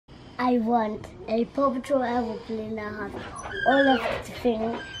I want a Paw Patrol aeroplane that has all of the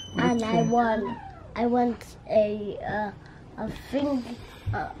things, and I want a thing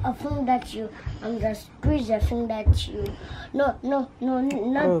that you the squeeze, a thing that you not the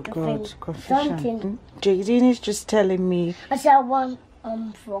thing, something. Jayden is just telling me. I said I want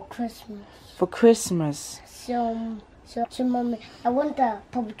for Christmas. For Christmas. So mommy, I want a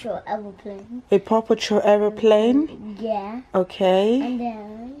Paw Patrol aeroplane. A Paw Patrol aeroplane? Yeah. Okay. And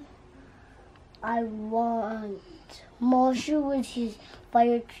then I want Marshall, which is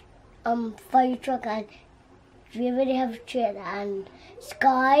fire truck, and we already have Tread and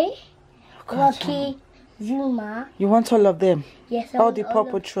Sky, Rocky, Zuma. You want all of them? Yes. All the Paw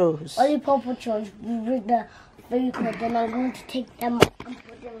Patrols. All the Paw Patrols with the vehicle. Then I'm going to take them and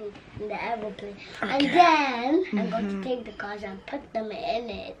put them in the aeroplane. Okay. And then I'm going to take the cars and put them in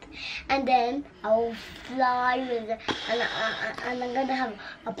it. And then I will fly with it. And I'm going to have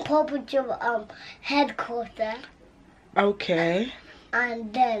a Paw Patrol headquarters. Okay.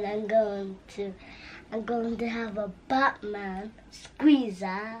 And then I'm going to have a Batman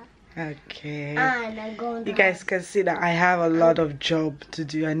squeezer. Okay. And I'm going to you guys can see that I have a lot of job to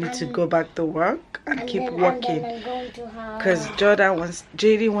do. I need to go back to work and keep working. Because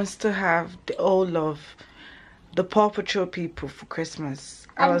Jayden wants to have all of the Paw Patrol people for Christmas.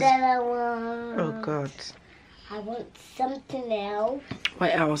 Then I want... Oh God. I want something else.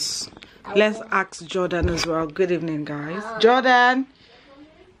 What else? Let's ask Jordan as well. Good evening, guys. Jordan.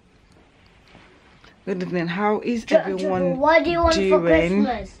 Good evening. How is everyone what do you want doing? For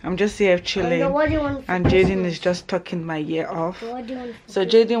Christmas? I'm just here chilling. What do you want for and Jayden is just talking my ear off. What do you want so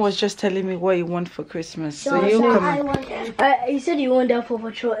Jayden was just telling me what you want for Christmas. So you come. He said you want that Paw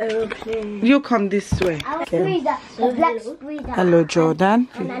Patrol aeroplane. You come this way. I'll squeeze that. The black squeeze that. Hello, Jordan.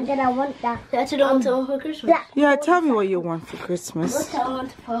 And then I want that. That's what I want for Christmas. Yeah, tell me what you want for Christmas. What I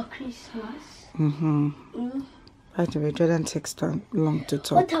want for Christmas. By the way, Jordan takes long to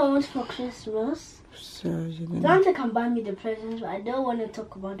talk. What I want for Christmas. So you Santa can buy me the presents, but I don't want to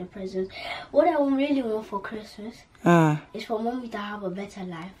talk about the presents. What I really want for Christmas is for mommy to have a better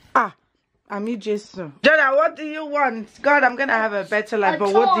life. I'm Jason. Jordan, what do you want? God, I'm gonna have a better life,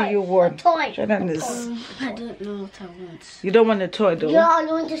 but what do you want? A toy. Jordan is. I don't know what I want. You don't want a toy, though? Yeah, I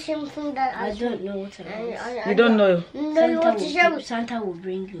want the same thing that I don't know what I want. You don't know? No, you want to show me. Santa will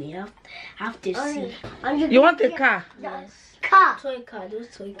bring me. I have to see. You want a car? Yes. Car. Toy car. Those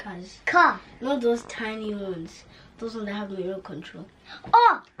toy cars. Car. Not those tiny ones. Those ones that have real control.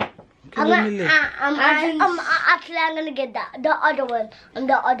 Oh! Actually, I'm gonna get that. The other one. And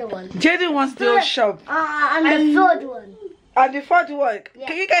the other one. Jayden wants the old shop. And the third one. And the fourth one. Yeah.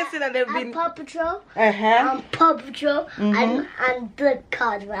 Can you guys see that they've been Paw Patrol. Paw Patrol. And the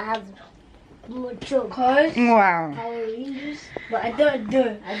cars where I have mature cars. Wow. Power Rangers. But I don't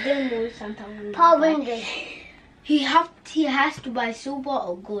know Santa will Power Rangers. He has to buy silver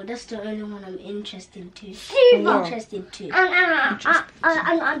or gold. That's the only one I'm interested to. Silver. Interested to.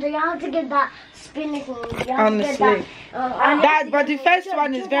 And you have to get that spinning thing. Honestly. But the first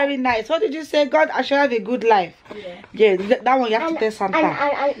one is very nice. What did you say? God, I should have a good life. Yeah, that one you have to tell Santa.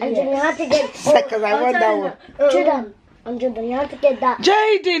 And then you have to get. Because I want that one. Jordan, you have to get that.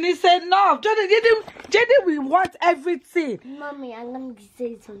 Jayden, it's enough. Jayden, we want everything. Mommy, I'm going to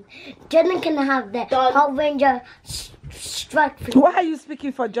say something. Jordan can have the Power Ranger strike. Why are you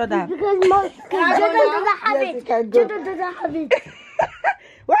speaking for Jordan? Because Jordan doesn't have it. Jordan doesn't have it.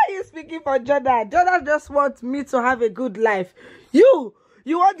 Why are you speaking for Jordan? Jordan just wants me to have a good life. You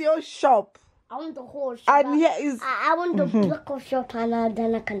want the whole shop. I want the whole shop. And here is... I want the block of shop, and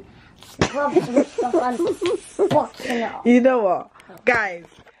then I can... You know what, guys,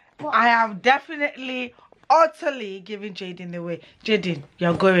 I am definitely utterly giving Jayden away. Jayden,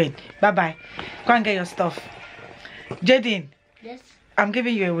 you're going. Bye. Go and get your stuff. Jayden. Yes. I'm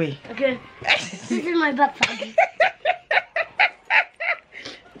giving you away. Okay. This is my backpack.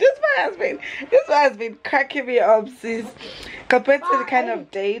 This one has been cracking me up since, compared to the kind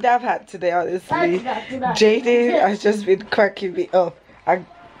of day that I've had today. Honestly, Jayden has just been cracking me up. I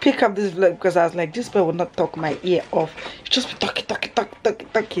pick up this vlog because I was like, this boy will not talk my ear off. He just be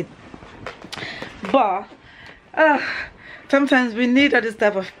talking. But sometimes we need all this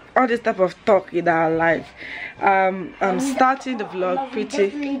type of talk in our life. I'm starting the vlog pretty. You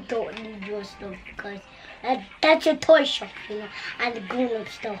definitely don't need your stuff because that's your toy shop, you know, and the grown-up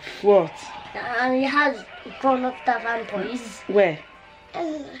stuff. What? And it has grown-up stuff and toys. Where?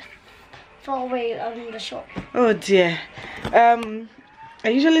 Far away the shop. Oh dear. I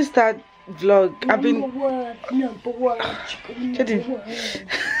usually start vlog. I've been number one.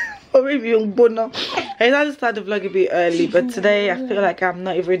 I I usually start the vlog a bit early, but today I feel like I'm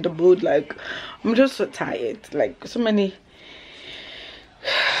not even in the mood. Like, I'm just so tired. Like, so many,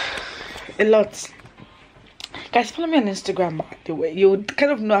 a lot. Guys, follow me on Instagram, by the way. You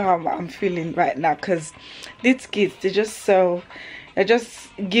kind of know how I'm feeling right now, because these kids, they're just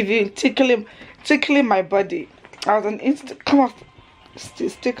tickling my body. I was on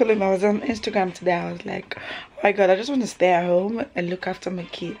tickling. I was on Instagram today. I was like, oh my god, I just want to stay at home and look after my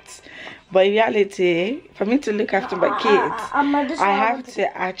kids. But in reality, for me to look after my kids, I have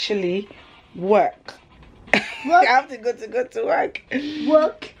to actually work. I have to go to work.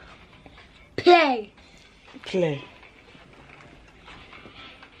 Work. Play. Okay.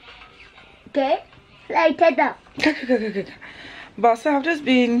 Like that. But so I've just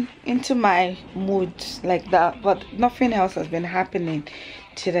been into my mood like that, but nothing else has been happening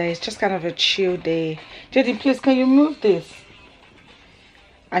today. It's just kind of a chill day. Jayden, please, can you move this?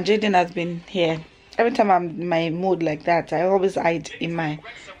 And Jayden has been here. Every time I'm in my mood like that, I always hide in my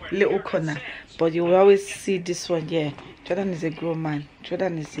little corner. But you will always see this one here. Jordan is a grown man.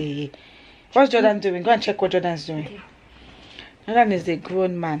 Jordan is a... What's Jordan doing? Go and check what Jordan's doing. Jordan is a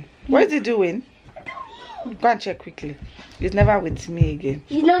grown man. What is he doing? Go and check quickly. He's never with me again.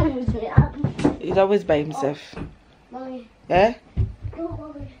 He's not with me. He's always by himself. Mommy. Yeah?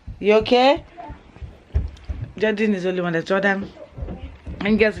 You okay? Jordan is the only one that Jordan.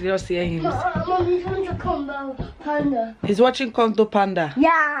 And guess you just hear him. Mommy, he's watching Congo Panda. He's watching Congo Panda.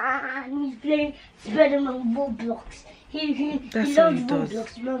 Yeah, and he's playing Spider-Man Roblox. He That's loves what he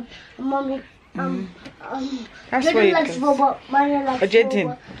does. Roblox, Mommy. That's Jayden what he likes does. Robot. Mine likes Jayden,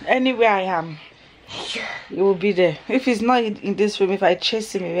 Robot. anywhere I am, he will be there. If he's not in this room, if I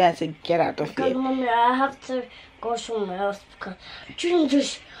chase him away and say, get out of Because, here. Mommy, I have to go somewhere else because Jayden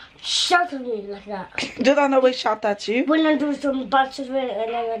just shout at me like that. Jordan always shout at you. When I do some bad shit with it,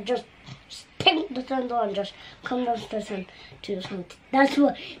 and then I just ping the front door and just come downstairs and do something. That's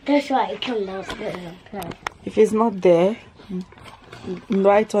why I come downstairs and play. If he's not there,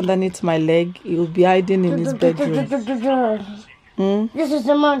 right underneath my leg, he will be hiding in his bedroom. This is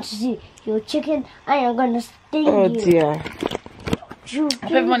the man to see. You chicken, I am gonna sting Oh you. dear. You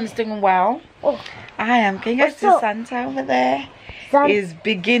Hope everyone is doing well. Oh, I am. Can you guys see Santa over there? Santa. It's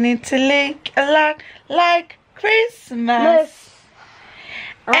beginning to look a lot like Christmas.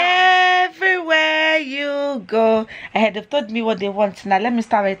 Everywhere you go. They've told me what they want. Now let me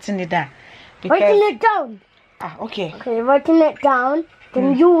start writing it down. Writing it down. Ah, okay. Okay, writing it down.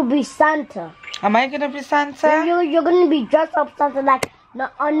 Then you will be Santa. Am I gonna be Santa? Then you're gonna be dressed up Santa like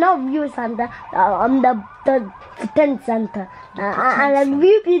not you Santa. I'm the 10th Santa. And then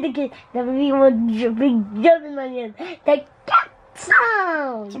we be the kid that we would be jumping on you. The cat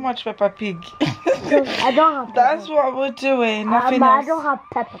sound. Too much Peppa Pig. I don't have. That's what we're doing. Nothing I else. don't have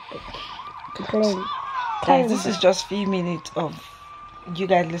Peppa Pig. Guys, this is just a few minutes of you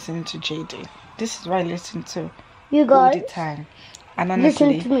guys listening to Jayden. This is what I listen to You all guys the time. And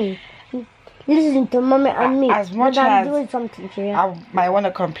honestly, listen to me. Listen to Mommy and me. as much I'm as doing something to you. I might want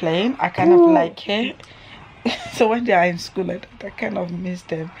to complain, I kind of like it. So when they are in school like that, I kind of miss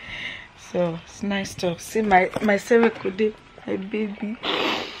them. So it's nice to see my Serekode, my baby.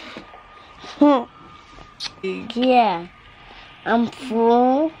 Yeah, I'm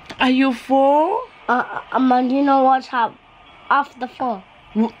full. Are you full? And you know what's after 4?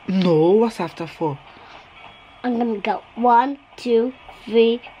 No, what's after 4? I'm gonna go 1, 2,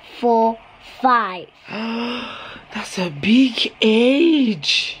 3, 4, 5. That's a big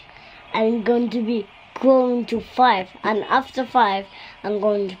age. I'm going to be going to 5, and after 5, I'm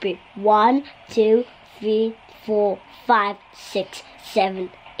going to be 1, 2, 3, 4, 5, 6, 7,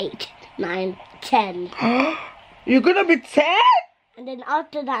 8, 9, 10. You're gonna be 10? And then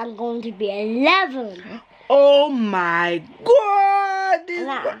after that, I'm going to be 11. Oh my god!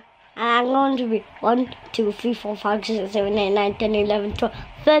 And I'm going to be 1, 2, 3, 4, 5, 6, 7, 8, 9, 10, 11, 12,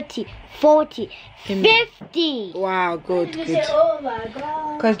 30, 40, 50. Wow, good. Oh my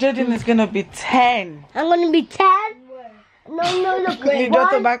god. Because Jayden is gonna be 10. I'm going to be 10. No. You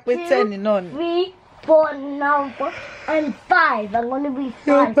just back with 10, you know. 3, 4, now 4, and 5. I'm going to be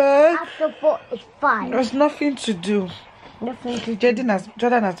 5. After 4 is 5. There's nothing to do. Nothing to do.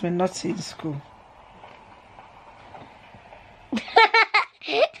 Jordan has been naughty in school.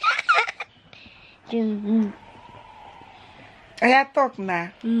 I talk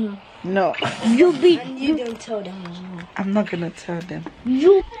now. No. You don't tell them. I'm not gonna tell them.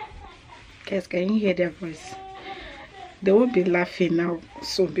 You. Guys, can you hear their voice? They won't be laughing now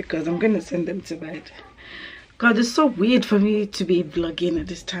soon because I'm gonna send them to bed. God, it's so weird for me to be vlogging at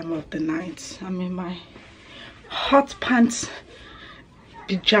this time of the night. I'm in my hot pants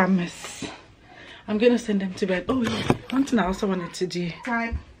pajamas. I'm gonna send them to bed. Oh yeah, one thing I also wanted to do.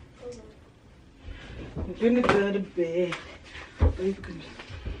 Time. I'm gonna go to bed. You're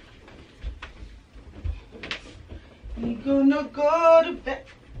gonna go to bed.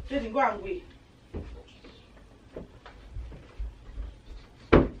 Jayden, go and wait.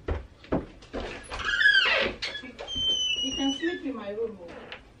 You can sleep in my room.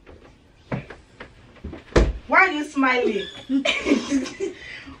 Why are you smiling?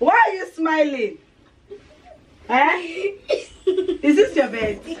 Why are you smiling? Eh? Is this your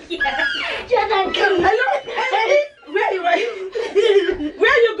bed? Yeah. Jordan, come. Hello? Where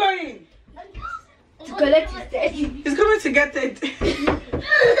are you going? To collect his teddy. He's coming to get it.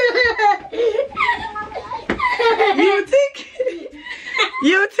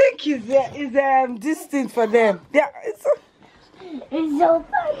 You think is distant for them? Yeah, it's so fun.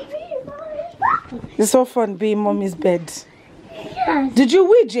 it's so fun being mommy's bed. Yes. Did you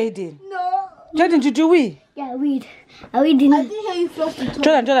wee, Jayden? No. Jayden, did you wee? Yeah, weed. I didn't hear you flush the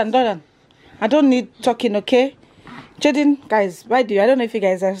toilet. Jordan. I don't need talking, okay? Jayden, guys, why do you? I don't know if you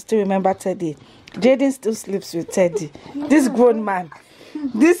guys still remember Teddy. Jayden still sleeps with Teddy. This grown man.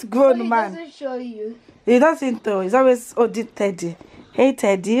 This grown man. He doesn't show you. He doesn't though. He's always did Teddy. Hey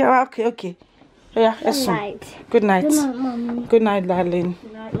Teddy. Oh, okay. Yeah, Good night. Good night. Good night, Mommy. Good night, darling.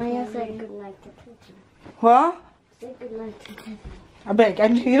 Good night. Maya said good night to Teddy. What? Say good night to Teddy. I beg.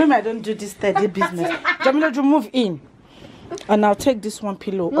 You know me, I don't do this Teddy business. Jamila, you move in. And I'll take this one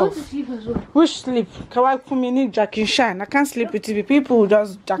pillow You off. want to sleep as well? Which sleep? Kawaii need Jackie Chan. I can't sleep with you. People who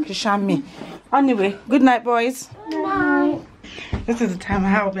just Jackie Chan me. Anyway, good night, boys. Good night. This is the time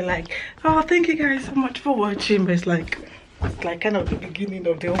I'll be like, oh, thank you guys so much for watching. But it's like kind of the beginning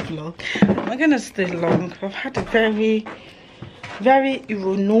of the whole vlog. I'm not gonna stay long. I've had a very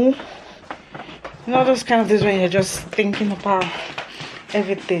you know those kind of days when you're just thinking about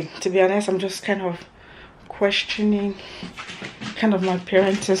everything. To be honest, I'm just kind of questioning kind of my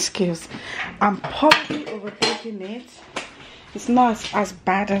parenting skills. I'm probably overthinking it. It's not as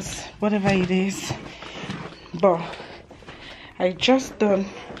bad as whatever it is, but I just don't.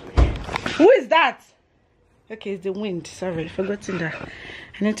 Who is that? Okay, it's the wind. Sorry, forgotten that.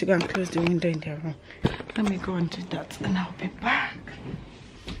 I need to go and close the window in their room. Let me go and do that and I'll be back.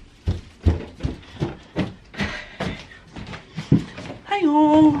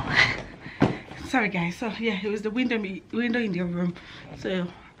 Hi-oh. Sorry guys, so yeah, it was the window in their room. So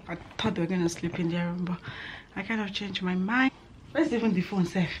I thought they were gonna sleep in their room, but I kind of changed my mind. Where's even the phone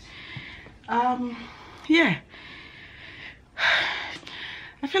safe? Yeah.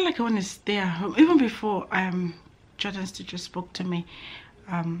 I feel like I want to stay at home. Even before Jordan's teacher spoke to me,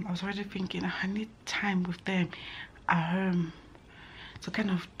 I was already thinking I need time with them at home to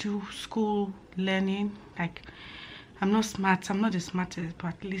kind of do school learning. Like, I'm not smart, I'm not the smartest, but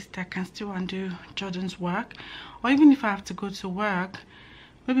at least I can still undo Jordan's work. Or even if I have to go to work,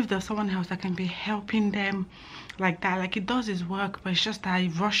 maybe if there's someone else that can be helping them like that. Like, he does his work, but it's just that he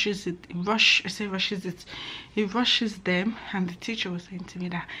rushes it. He rushes them. And the teacher was saying to me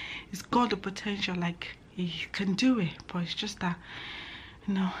that he's got the potential, like he can do it, but it's just that,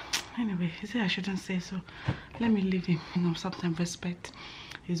 you know. Anyway, he said I shouldn't say so. Let me leave him, you know, sometimes respect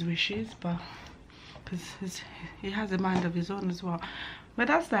his wishes, but because he has a mind of his own as well. But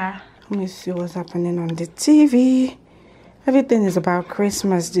that's that. Let me see what's happening on the TV. Everything is about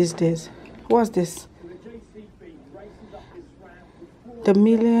Christmas these days. What's this? The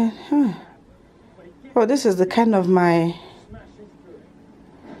million. Huh. Oh, this is the kind of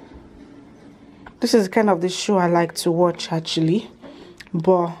this is kind of the show I like to watch actually.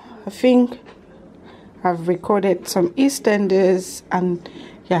 But I think I've recorded some EastEnders, and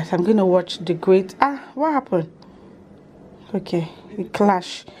yes, I'm gonna watch the great. What happened? Okay, the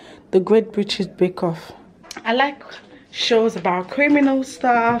Clash, the Great British Bake Off. I like shows about criminal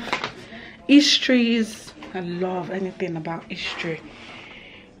stuff, histories. I love anything about history.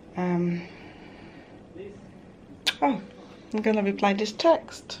 Oh, I'm gonna reply this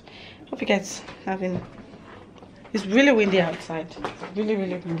text. Hope you guys having. It's really windy outside. Really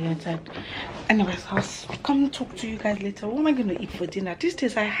windy outside. Anyways, I'll come talk to you guys later. What am I gonna eat for dinner? These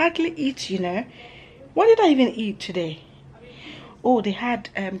days I hardly eat, you know. What did I even eat today? Oh, they had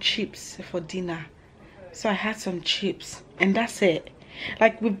chips for dinner. So I had some chips and that's it.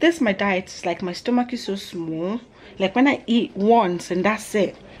 Like with this, my diet is like my stomach is so small. Like when I eat once and that's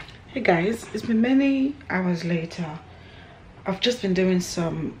it. Hey guys, it's been many hours later. I've just been doing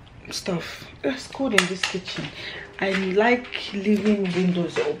some stuff. It's cold in this kitchen. I like leaving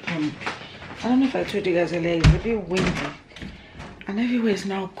windows open. I don't know if I told you guys earlier, it's a bit windy and everywhere is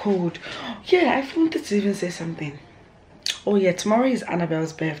now cold. Yeah, I wanted to even say something. Oh yeah, tomorrow is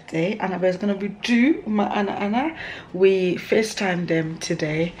Annabelle's birthday. Annabelle's gonna be due. My Anna. We FaceTime them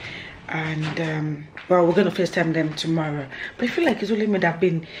today, and well, we're gonna FaceTime them tomorrow. But I feel like it's only me that I've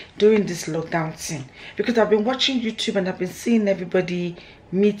been doing this lockdown thing, because I've been watching YouTube and I've been seeing everybody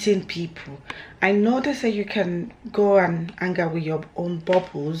meeting people. I know they say you can go and hang out with your own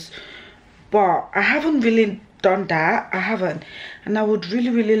bubbles, but I haven't really done that. I haven't, and I would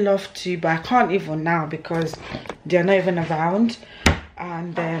really love to, but I can't even now because they're not even around.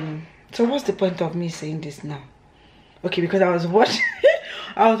 And so what's the point of me saying this now? Okay, because I was watching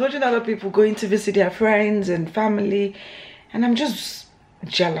other people going to visit their friends and family, and I'm just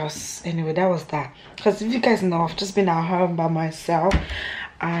jealous. Anyway, that was that. Because if you guys know, I've just been at home by myself,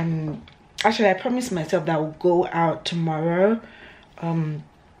 and actually I promised myself that I will go out tomorrow.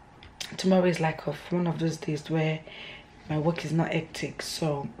 Tomorrow is like one of those days where my work is not hectic,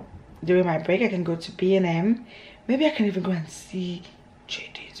 so during my break I can go to B&M. Maybe I can even go and see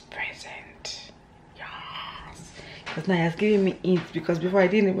Jayden's present. Yes, because now he has given me hints, because before I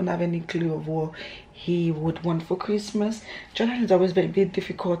didn't even have any clue of what he would want for Christmas. Jordan is always a bit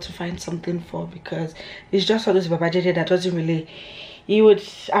difficult to find something for, because it's just always Baba Jayden that doesn't really, he would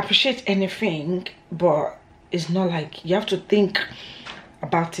appreciate anything, but it's not like you have to think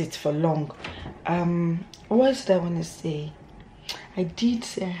about it for long. What else did I want to say? I did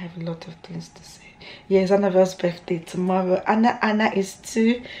say I have a lot of things to say. Yes, Annabelle's birthday tomorrow. Anna is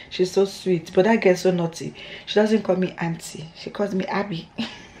 2. She's so sweet, but that girl's so naughty. She doesn't call me auntie, she calls me Abby.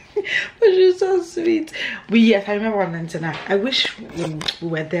 But she's so sweet. But yes, I remember on Antenna, I wish we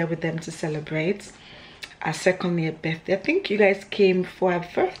were there with them to celebrate our 2nd year birthday. I think you guys came for our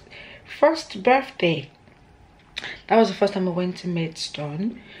first birthday. That was the first time I went to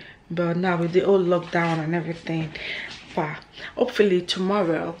Maidstone, but now with the old lockdown and everything, but hopefully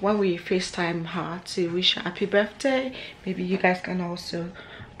tomorrow when we FaceTime her to wish her happy birthday, maybe you guys can also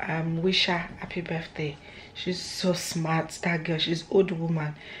wish her happy birthday. She's so smart, that girl. She's old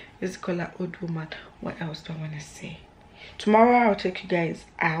woman. Let's call her old woman. What else do I want to say? Tomorrow I'll take you guys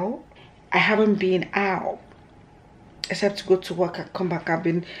out. I haven't been out except to go to work and come back. I've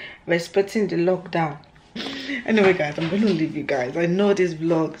been respecting the lockdown. Anyway guys, I'm going to leave you guys. I know this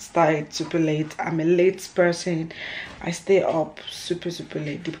vlog started super late. I'm a late person. I stay up super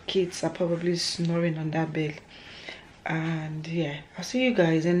late. The kids are probably snoring on that bed. And yeah, I'll see you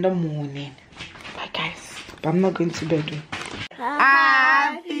guys in the morning. Bye guys. But I'm not going to bed though.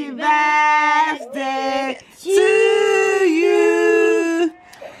 Happy birthday to you.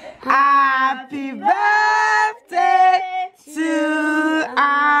 Happy birthday to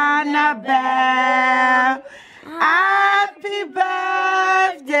Annabelle. Happy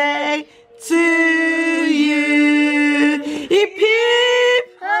birthday to you. Hip hip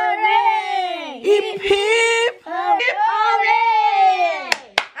hooray! Hip hip hooray!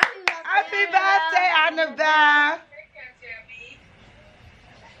 Happy birthday, Annabelle.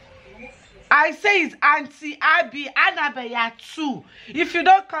 I say it's Auntie Abby. Annabelle, you are 2. If you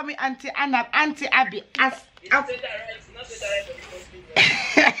don't call me Auntie Annabelle, Auntie Abby.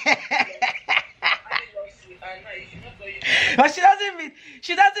 But she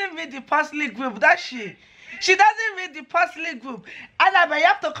doesn't read the parsley group, does she? She doesn't read the parsley group. Annabelle, you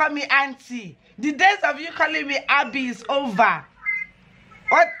have to call me Auntie. The days of you calling me Abby is over.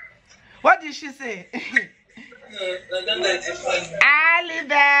 What did she say?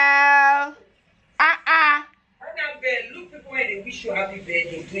 Alibel. Annabelle, look people when they wish you happy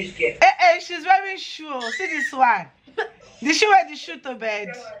birthday. Please get. Hey, she's wearing shoes. See this one. Did she wear the shoe to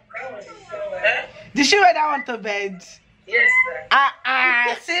bed? Did she wear that one to bed? Yes,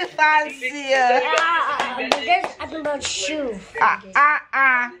 sir. See fancy. Just talking about shoes.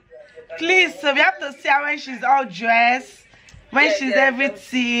 Please, so we have to see her when she's all dressed, when she's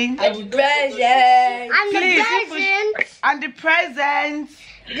everything. And the presents. And the presents.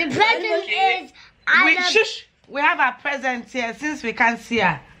 The present is We have our presents here since we can't see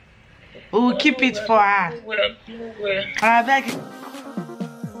her. We will keep it for her. I beg you.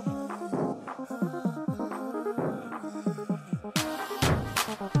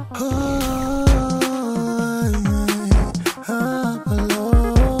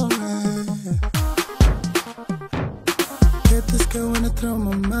 Get this girl wanna throw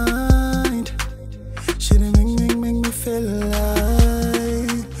my mind. She didn't make me feel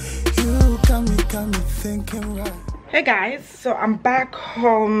alive. You got me thinking right. Hey guys, so I'm back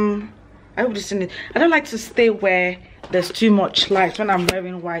home. I hope this is. I don't like to stay where there's too much light when I'm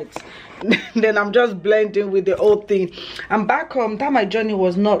wearing white. Then I'm just blending with the old thing. I'm back home. That my journey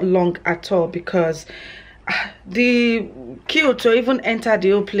was not long at all, because the queue to even enter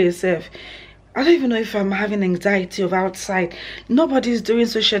the old place I don't even know if I'm having anxiety of outside. Nobody's doing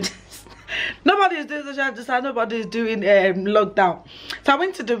social nobody's doing social distance, nobody's doing lockdown. So I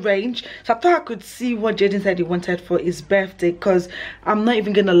went to the range. So I thought I could see what Jayden said he wanted for his birthday, because I'm not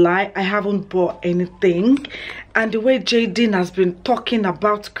even gonna lie, I haven't bought anything. And the way Jayden has been talking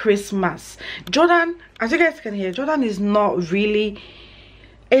about Christmas, Jordan, as you guys can hear, Jordan is not really,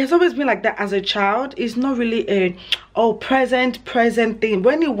 it has always been like that as a child. It's not really a present thing.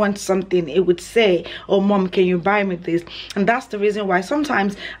 When he wants something, it would say, oh mom, can you buy me this? And that's the reason why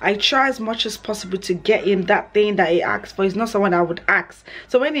sometimes I try as much as possible to get him that thing that he asks for. It's not someone I would ask.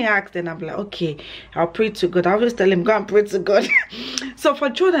 So when he asks, then I'm like, okay, I'll pray to God. I always tell him, go and pray to God. So for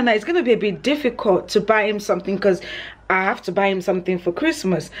Jordan, it's going to be a bit difficult to buy him something, because I have to buy him something for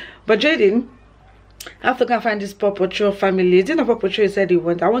Christmas. But Jayden, I have to go and find this Paw Patrol family. It's not Paw Patrol he said he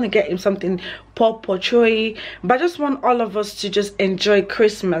wants. I want to get him something Paw Patrol, but I just want all of us to just enjoy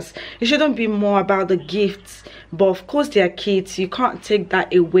Christmas. It shouldn't be more about the gifts, but of course they are kids. You can't take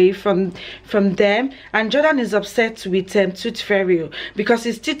that away from them. And Jordan is upset with Tooth Fairy because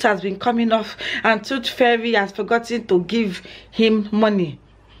his teeth has been coming off, and Tooth Fairy has forgotten to give him money.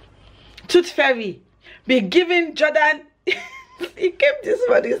 Tooth Fairy be giving Jordan. He came this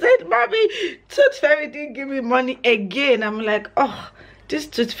morning, he said, mommy, Tooth Fairy didn't give me money again. I'm like, oh, this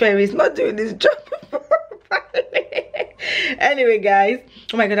Tooth Fairy is not doing this job. Anyway, guys,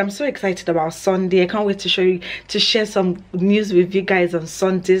 oh my god, I'm so excited about Sunday. I can't wait to share some news with you guys on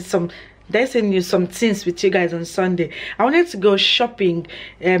Sunday. There's a news, some things with you guys on Sunday. I wanted to go shopping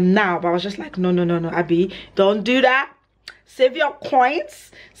now, but I was just like, no, Abby, don't do that. Save your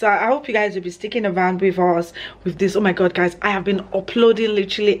coins. So I hope you guys will be sticking around with us with this. Oh my god, guys, I have been uploading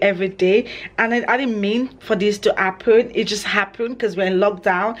literally every day, and I didn't mean for this to happen. It just happened because we're in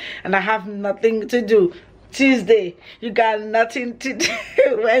lockdown and I have nothing to do. Tuesday, you got nothing to do.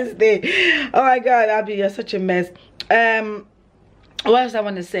 Wednesday, oh my god, Abby, you're such a mess. What else I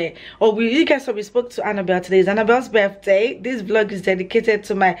want to say? Oh, you guys saw we spoke to Annabelle today. It's Annabelle's birthday. This vlog is dedicated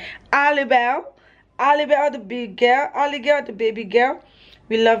to my Alibelle, the big girl, Ollie girl, the baby girl.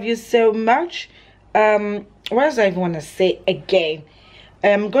 We love you so much. What else I even want to say again?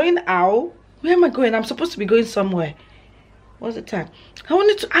 I'm going out. Where am I going? I'm supposed to be going somewhere. What's the time? I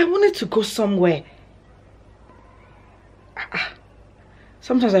wanted to go somewhere.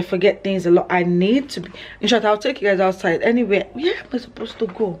 Sometimes I forget things a lot. I need to be. In short, I'll take you guys outside. Anyway, where am I supposed to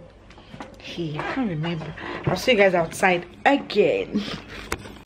go? Hey, I can't remember. I'll see you guys outside again.